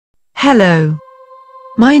Hello.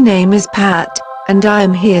 My name is Pat, and I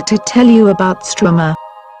am here to tell you about stroma.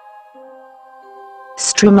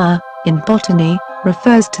 Stroma, in botany,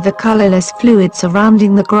 refers to the colorless fluid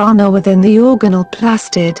surrounding the grana within the organelle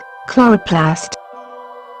plastid, chloroplast.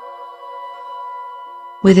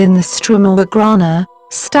 Within the stroma were grana,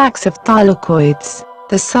 stacks of thylakoids,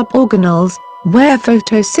 the suborganelles, where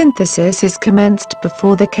photosynthesis is commenced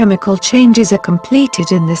before the chemical changes are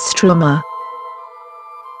completed in the stroma.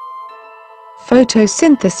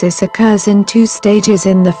 Photosynthesis occurs in two stages.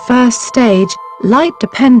 In the first stage,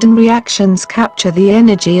 light-dependent reactions capture the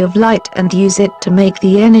energy of light and use it to make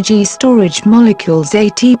the energy storage molecules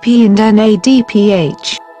ATP and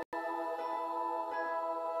NADPH.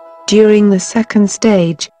 During the second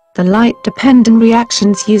stage, the light-dependent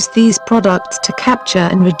reactions use these products to capture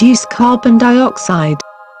and reduce carbon dioxide.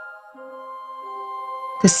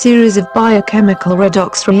 The series of biochemical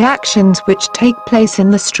redox reactions which take place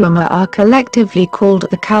in the stroma are collectively called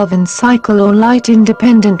the Calvin cycle or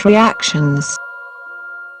light-independent reactions.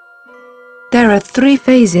 There are three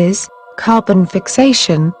phases: carbon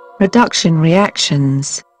fixation, reduction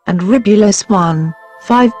reactions, and ribulose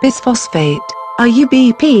 1,5-bisphosphate,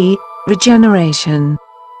 RUBP, regeneration.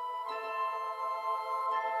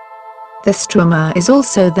 The stroma is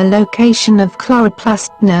also the location of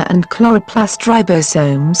chloroplast DNA and chloroplast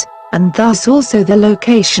ribosomes, and thus also the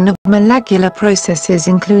location of molecular processes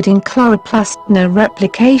including chloroplast DNA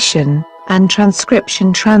replication, and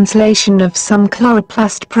transcription translation of some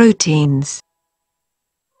chloroplast proteins.